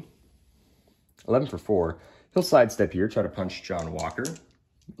 3. 11 for 4. He'll sidestep here, try to punch John Walker.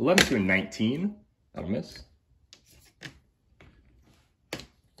 11 to a 19. That'll miss.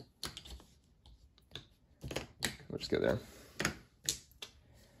 We'll just go there.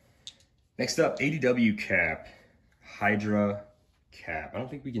 Next up, ADW Cap. Hydra Cap. I don't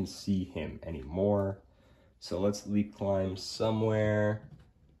think we can see him anymore. So let's leap climb somewhere.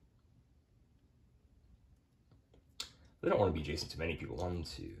 We don't want to be adjacent to many people. 1,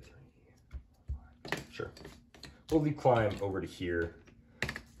 2, 3, 4, 5. Sure. We'll leap climb over to here.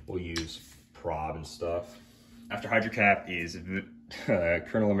 We'll use prob and stuff. After Hydra Cap is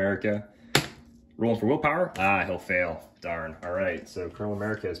Colonel America. Rolling for willpower. Ah, he'll fail. Darn. All right, so Colonel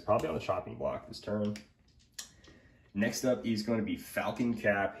America is probably on the chopping block this turn. Next up is going to be Falcon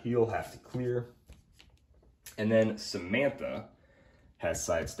Cap. He'll have to clear. And then Samantha has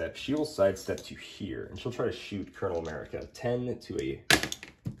sidestep. She'll sidestep to here, and she'll try to shoot Colonel America. 10 to a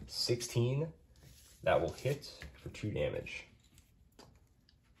 16. That will hit for 2 damage.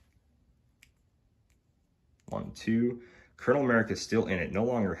 1, 2. Colonel America is still in it. No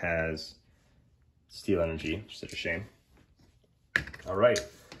longer has Steel Energy, which is such a shame. All right.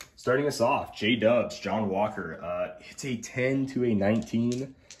 Starting us off, J-Dubs, John Walker. It's a 10 to a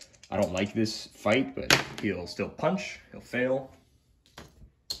 19. I don't like this fight, but he'll still punch. He'll fail.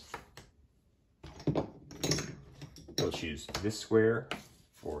 He'll choose this square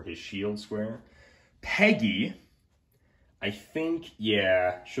for his shield square. Peggy, I think,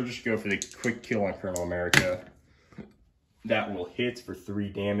 yeah, she'll just go for the quick kill on Colonel America. That will hit for 3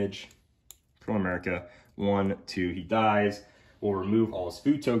 damage. Colonel America, 1, 2, he dies. We'll remove all his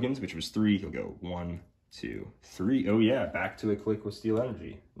food tokens, which was 3. He'll go 1, 2, 3. Oh yeah, back to a click with Steel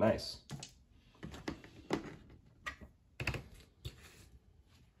Energy. Nice.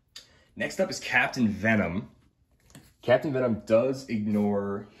 Next up is Captain Venom. Captain Venom does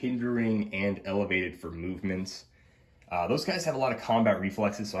ignore hindering and elevated for movements. Those guys have a lot of combat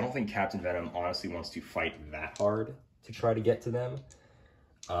reflexes, so I don't think Captain Venom honestly wants to fight that hard to try to get to them.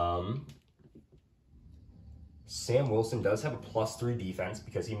 Sam Wilson does have a +3 defense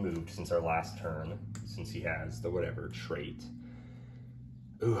because he moved since our last turn, since he has the whatever trait.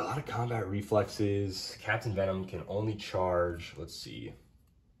 Ooh, a lot of combat reflexes. Captain Venom can only charge, let's see,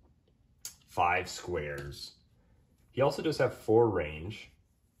 5 squares. He also does have 4 range.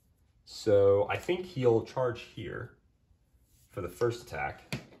 So I think he'll charge here for the first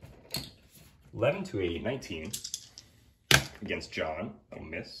attack. 11 to a 19 against John. That'll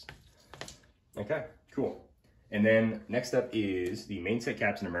miss. Okay, cool. And then next up is the main set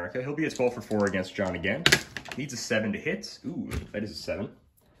Captain America. He'll be a 12 for 4 against John again. Needs a 7 to hit. Ooh, that is a 7.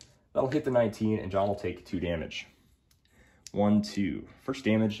 That'll hit the 19, and John will take 2 damage. 1, 2. First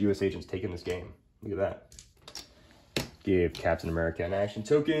damage U.S. agent's taken this game. Look at that. Give Captain America an action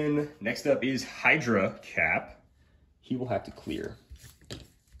token. Next up is Hydra Cap. He will have to clear.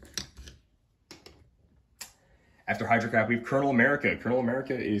 After Hydra Cap, we have Colonel America. Colonel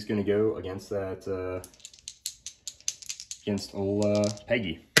America is going to go against that, against old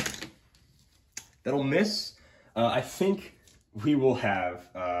Peggy. That'll miss. I think we will have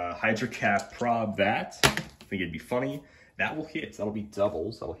Hydra Cap prob that. I think it'd be funny. That will hit. That'll be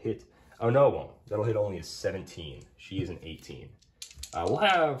doubles. That'll hit. Oh, no, it won't. That'll hit only a 17. She is an 18. We'll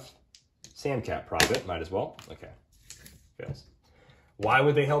have Sam Cap prob it. Might as well. Okay. Fails. Why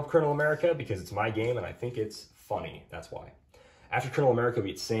would they help Colonel America? Because it's my game, and I think it's funny. That's why. After Colonel America, we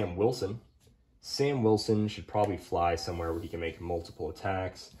get Sam Wilson. Sam Wilson should probably fly somewhere where he can make multiple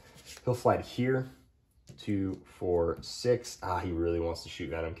attacks. He'll fly to here. 2, 4, 6. Ah, he really wants to shoot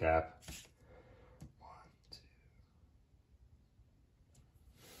Venom Cap. 1, 2.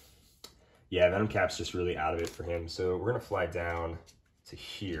 Yeah, Venom Cap's just really out of it for him. So we're going to fly down to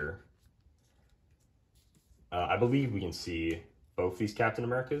here. I believe we can see both these Captain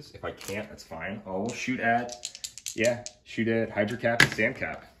Americas. If I can't, that's fine. Oh, we'll shoot at, yeah, shoot at Hydra Cap and Sam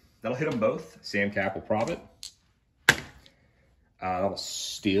Cap. That'll hit them both. Sam Cap will prob it. That'll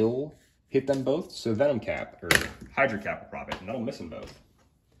still hit them both. So Venom Cap, or Hydra Cap will prob it, and that'll miss them both.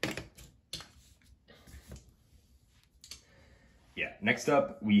 Yeah, next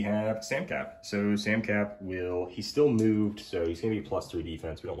up we have Sam Cap. So Sam Cap will, he's still moved, so he's going to be +3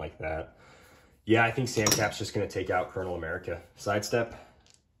 defense. We don't like that. Yeah, I think Sam Cap's just going to take out Colonel America. Sidestep,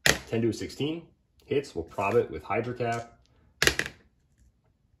 10 to a 16. Hits, we'll prob it with Hydra Cap.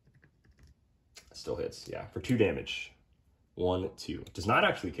 Still hits, yeah, for 2 damage. 1, 2. Does not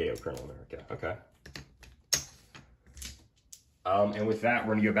actually KO Colonel America. Okay. And with that,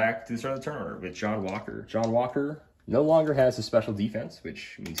 we're going to go back to the start of the turn with John Walker. John Walker no longer has a special defense,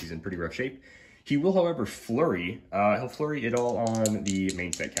 which means he's in pretty rough shape. He will, however, flurry. He'll flurry it all on the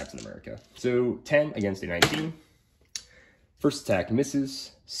main set Captain America. So 10 against a 19. First attack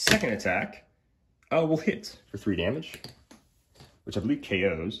misses. Second attack will hit for 3 damage, which I believe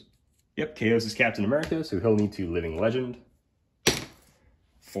KOs. Yep, KOs is Captain America, so he'll need to Living Legend.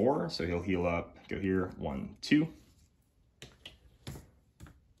 4, so he'll heal up. Go here. 1, 2.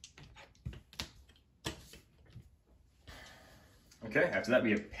 Okay, after that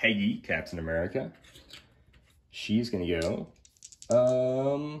we have Peggy, Captain America. She's gonna go.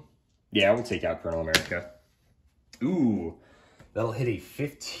 Yeah, we'll take out Colonel America. Ooh, that'll hit a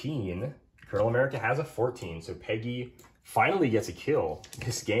 15. Colonel America has a 14, so Peggy finally gets a kill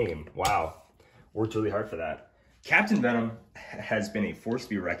this game. Wow, worked really hard for that. Captain Venom has been a force to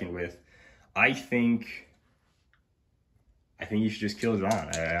be reckoned with. I think I think you should just kill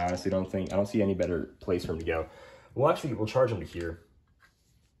John. I honestly don't see any better place for him to go. We'll charge him to here.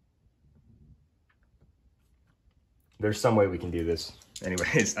 There's some way we can do this.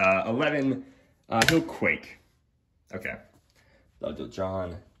 Anyways, 11, he'll quake. Okay. That'll deal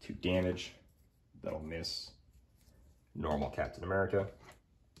John 2 damage. That'll miss. Normal Captain America.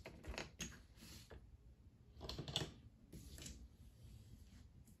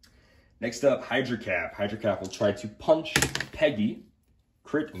 Next up, Hydra Cap. Hydra Cap will try to punch Peggy.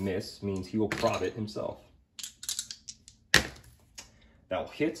 Crit miss means he will prob it himself. That'll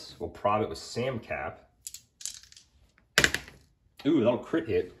hit. We'll prob it with Sam Cap. Ooh, that'll crit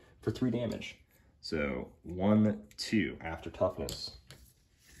hit for 3 damage. So 1, 2 after toughness.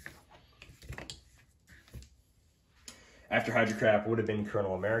 After Hydra Cap would have been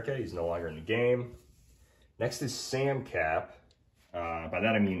Colonel America. He's no longer in the game. Next is Sam Cap. By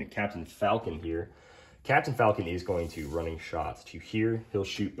that I mean Captain Falcon here. Captain Falcon is going to running shots to here. He'll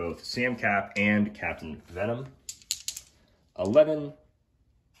shoot both Sam Cap and Captain Venom. 11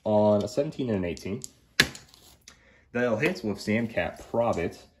 on a 17 and an 18. That'll hit. We'll have Sam Cap prob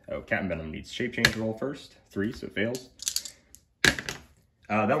it. Oh, Captain Venom needs shape change roll first. 3, so it fails.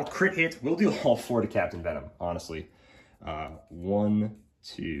 That'll crit hit. We'll do all 4 to Captain Venom, honestly. 1,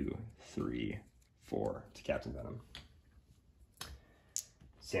 2, 3, 4 to Captain Venom.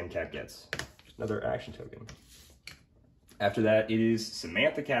 Sam Cap gets another action token. After that, it is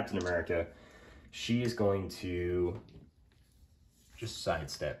Samantha Captain America. She is going to just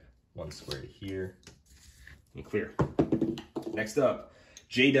sidestep 1 square to here and clear. Next up,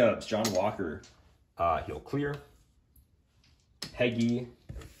 J-Dubs, John Walker. He'll clear. Peggy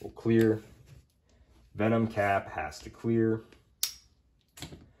will clear. Venom Cap has to clear.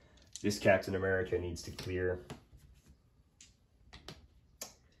 This Captain America needs to clear.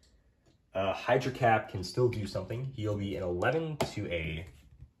 Hydra Cap can still do something. He'll be an 11 to a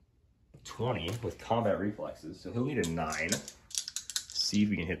 20 with combat reflexes, so he'll need a 9. See if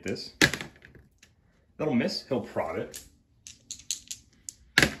we can hit this. That'll miss. He'll prod it.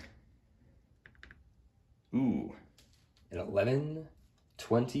 Ooh, an 11,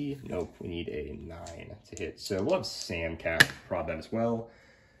 20. Nope, we need a 9 to hit. So we'll have Sam Cap prod that as well.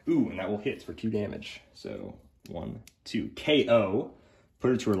 Ooh, and that will hit for 2 damage. So 1, 2. KO. Put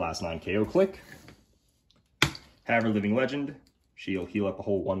her to her last 9 KO click. Have her Living Legend. She'll heal up a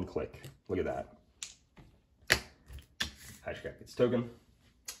whole 1 click. Look at that. Hydra Cap gets token.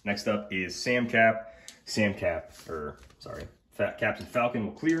 Next up is Sam Cap. Captain Falcon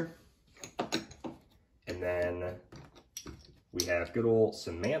will clear. And then we have good old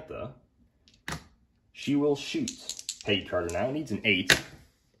Samantha. She will shoot. Peggy Carter now needs an 8.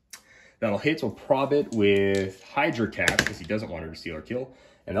 That'll hit. We'll prob it with Hydra Cap because he doesn't want her to steal or kill.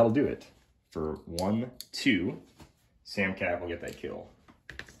 And that'll do it for 1, 2. Sam Cap will get that kill.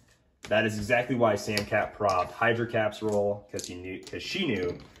 That is exactly why Sam Cap probbed Hydra Cap's roll, because she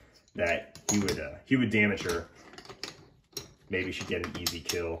knew that he would damage her. Maybe she'd get an easy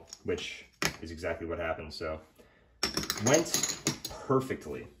kill, which is exactly what happened. So went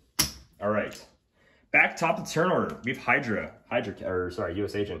perfectly. All right, back top of the turn order. We have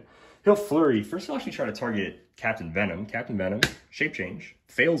U.S. Agent. He'll flurry. First, he'll actually try to target Captain Venom. Captain Venom, shape change,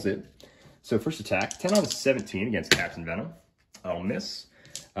 fails it. So first attack, 10 on a 17 against Captain Venom. That'll miss.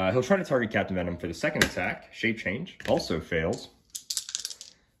 He'll try to target Captain Venom for the second attack. Shape change, also fails.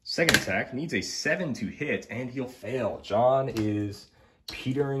 Second attack, needs a 7 to hit, and he'll fail. John is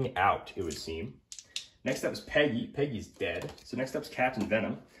petering out, it would seem. Next up is Peggy. Peggy's dead. So next up is Captain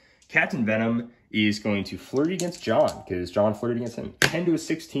Venom. Captain Venom is going to flurry against John, because John flirted against him. 10 to a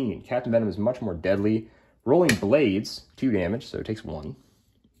 16. Captain Venom is much more deadly. Rolling blades, 2 damage, so it takes 1.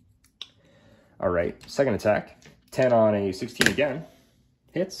 All right, second attack. 10 on a 16 again.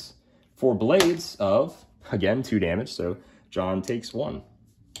 Hits. 4 blades of, again, 2 damage, so John takes 1.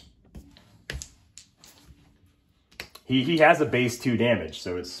 He has a base 2 damage,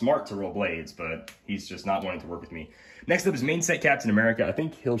 so it's smart to roll blades, but he's just not wanting to work with me. Next up is main set Captain America. I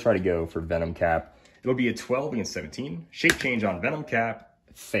think he'll try to go for Venom Cap. It'll be a 12 against 17. Shape change on Venom Cap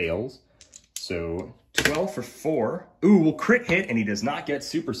fails. So 12 for 4. Ooh, will crit hit, and he does not get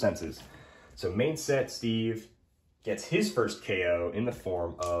super senses. So main set Steve gets his first KO in the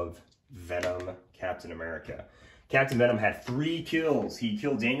form of Venom Captain America. Captain Venom had 3 kills. He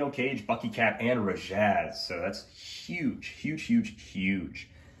killed Daniel Cage, Bucky Cap, and Rajaz. So that's huge, huge, huge, huge.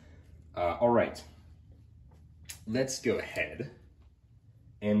 All right. Let's go ahead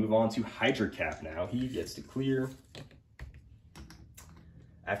and move on to Hydra Cap now. He gets to clear.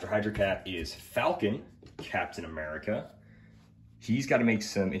 After Hydra Cap is Falcon, Captain America. He's got to make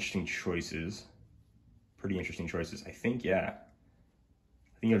some interesting choices. pretty interesting choices. I think, yeah.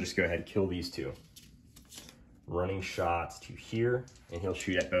 I think he'll just go ahead and kill these two. Running shots to here, and he'll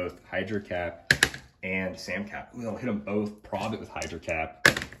shoot at both Hydra Cap and Sam Cap. Ooh, he'll hit them both, prob it with Hydra Cap.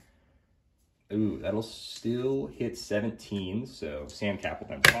 Ooh, that'll still hit 17, so Sam Cap will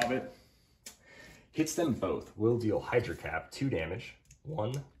then prob it. Hits them both. Will deal Hydra Cap 2 damage.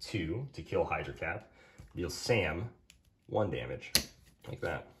 1, 2 to kill Hydra Cap. Deal Sam 1 damage. Like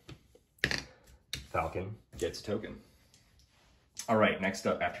that. Falcon gets a token. All right, next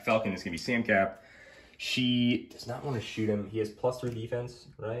up after Falcon is going to be Sam Cap. She does not want to shoot him. He has +3 defense,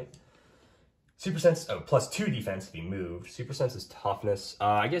 right? Super Sense, oh, +2 defense if he moved. Super Sense is toughness.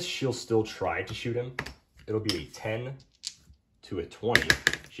 I guess she'll still try to shoot him. It'll be a 10 to a 20.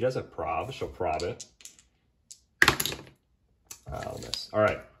 She does have prob. She'll prob it. I'll miss. All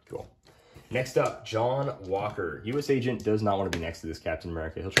right, cool. Next up, John Walker. U.S. agent does not want to be next to this Captain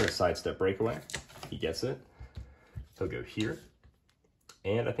America. He'll try to sidestep breakaway. He gets it. He'll go here.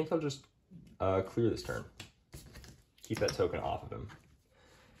 And I think he'll just clear this turn. Keep that token off of him.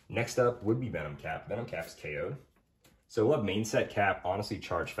 Next up would be Venom Cap. Venom Cap's KO'd. So we'll have main set Cap, honestly,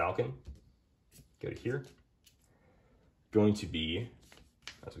 charge Falcon. Go to here. Going to be,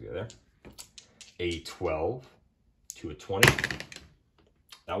 as we go there, a 12 to a 20.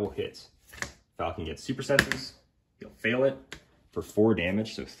 That will hit. Falcon gets super senses. He'll fail it for 4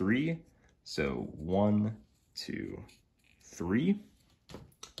 damage, so 3. So 1, 2, 3.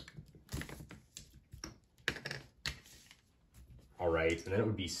 All right, and then it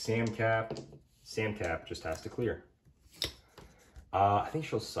would be Sam Cap. Sam Cap just has to clear. I think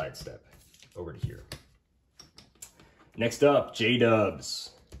she'll sidestep over to here. Next up,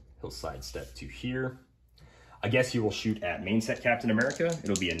 J-Dubs. He'll sidestep to here. I guess he will shoot at main set Captain America.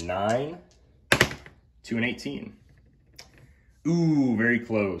 It'll be a 9 to an 18. Ooh, very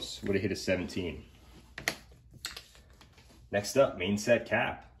close. Would have hit a 17. Next up, main set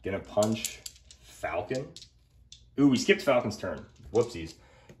Cap. Gonna punch Falcon. Ooh, we skipped Falcon's turn. Whoopsies.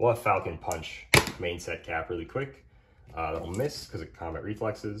 We'll have Falcon punch main set Cap really quick. That'll miss because of combat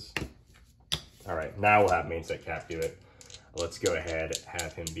reflexes. All right, now we'll have main set Cap do it. Let's go ahead,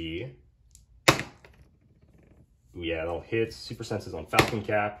 have him be. Ooh, yeah, that'll hit. Super senses on Falcon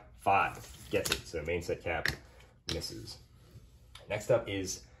Cap. 5. Gets it. So main set Cap misses. Next up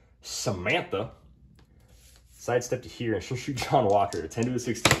is Samantha. Sidestep to here, and she'll shoot John Walker. 10 to a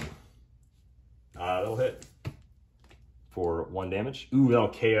 16. That'll hit for 1 damage. Ooh, that'll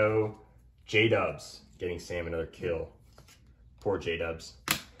KO J-Dubs, getting Sam another kill. Poor J-Dubs.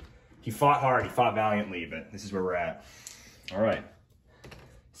 He fought hard, he fought valiantly, but this is where we're at. All right.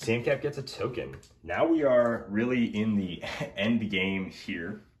 Sam Cap gets a token. Now we are really in the end game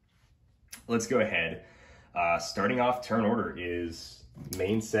here. Let's go ahead. Starting off turn order is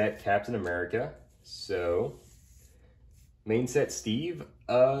main set Captain America. So main set Steve,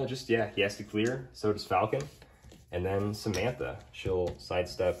 yeah, he has to clear. So does Falcon. And then Samantha, she'll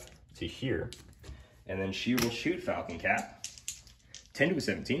sidestep to here. And then she will shoot Falcon Cap. 10 to a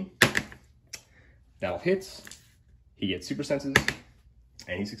 17. That'll hit. He gets super senses.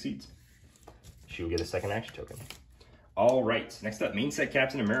 And he succeeds. She will get a second action token. All right, next up, main set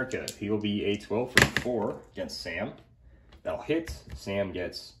Captain America. He will be a 12 for 4 against Sam. That'll hit. Sam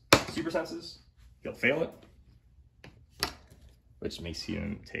gets super senses. He'll fail it, which makes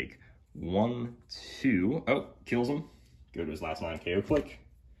him take 1, 2. Oh, kills him. Go to his last line, Heroclix.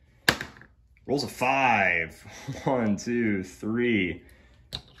 Rolls a 5. 1, 2, 3.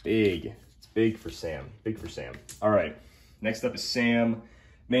 Big. It's big for Sam. Big for Sam. All right, next up is Sam.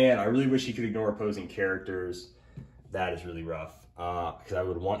 Man, I really wish he could ignore opposing characters. That is really rough because I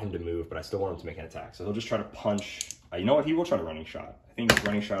would want him to move, but I still want him to make an attack. So he'll just try to punch. You know what? He will try to running shot. I think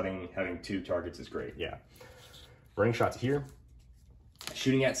running shotting, having 2 targets is great. Yeah. Running shots here.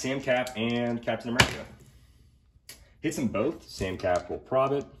 Shooting at Sam Cap and Captain America. Hits them both. Sam Cap will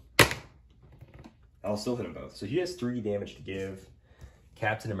prob it. I'll still hit them both. So he has 3 damage to give.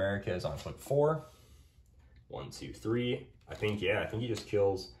 Captain America is on flip 4. 1, 2, 3. I think he just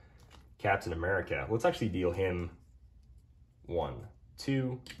kills Captain America. Let's actually deal him 1,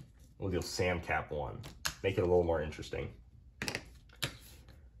 2. We'll deal Sam Cap 1. Make it a little more interesting.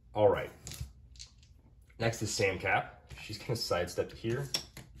 All right. Next is Sam Cap. She's going to sidestep to here.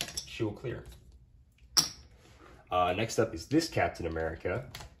 She will clear. Next up is this Captain America.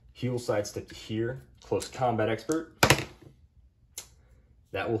 He will sidestep to here. Close combat expert.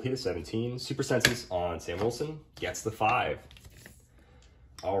 That will hit a 17. Super senses on Sam Wilson. Gets the 5.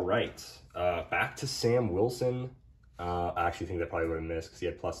 All right. Back to Sam Wilson. I actually think that probably would have missed because he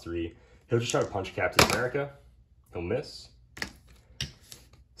had +3. He'll just try to punch Captain America. He'll miss.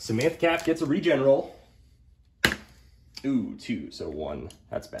 Samantha Cap gets a regen roll. Ooh, 2, so 1.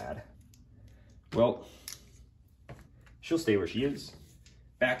 That's bad. Well, she'll stay where she is.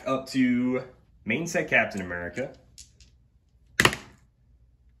 Back up to main set Captain America.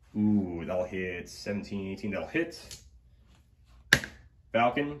 Ooh, that'll hit 17, 18, that'll hit.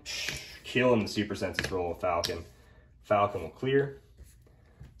 Falcon, killing the Super Senses roll with Falcon. Falcon will clear.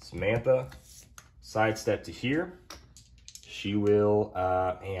 Samantha, sidestep to here. She will,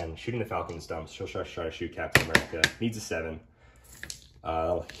 man, shooting the Falcon stumps. She'll try to shoot Captain America. Needs a 7.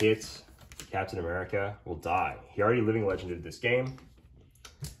 That'll hit. Captain America will die. He already living legend in this game.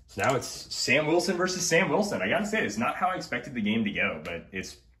 So now it's Sam Wilson versus Sam Wilson. I gotta say, it's not how I expected the game to go, but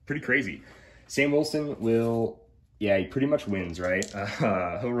it's pretty crazy. Sam Wilson will, yeah, he pretty much wins, right?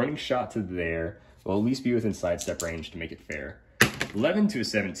 He'll running shot to there. Will at least be within sidestep range to make it fair. 11 to a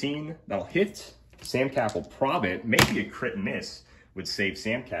 17, that'll hit. Sam Cap will prob it. Maybe a crit miss would save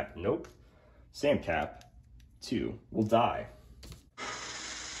Sam Cap. Nope. Sam Cap, 2, will die.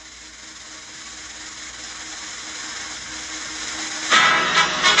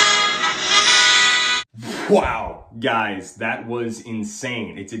 Wow, guys, that was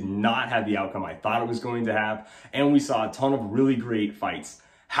insane. It did not have the outcome I thought it was going to have, and we saw a ton of really great fights.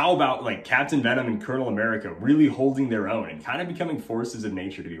 How about like Captain Venom and Colonel America really holding their own and kind of becoming forces of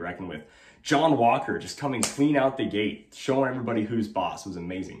nature to be reckoned with? John Walker just coming clean out the gate, showing everybody who's boss, was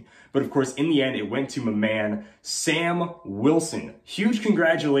amazing. But of course, in the end, it went to my man, Sam Wilson. Huge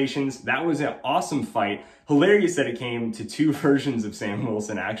congratulations. That was an awesome fight. Hilarious that it came to 2 versions of Sam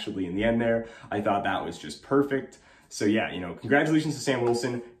Wilson actually in the end there. I thought that was just perfect. So yeah, you know, congratulations to Sam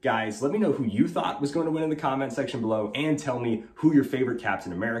Wilson. Guys, let me know who you thought was going to win in the comment section below, and tell me who your favorite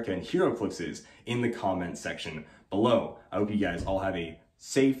Captain America and Heroclix is in the comment section below. I hope you guys all have a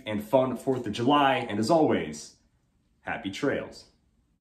safe and fun 4th of July, and as always, happy trails.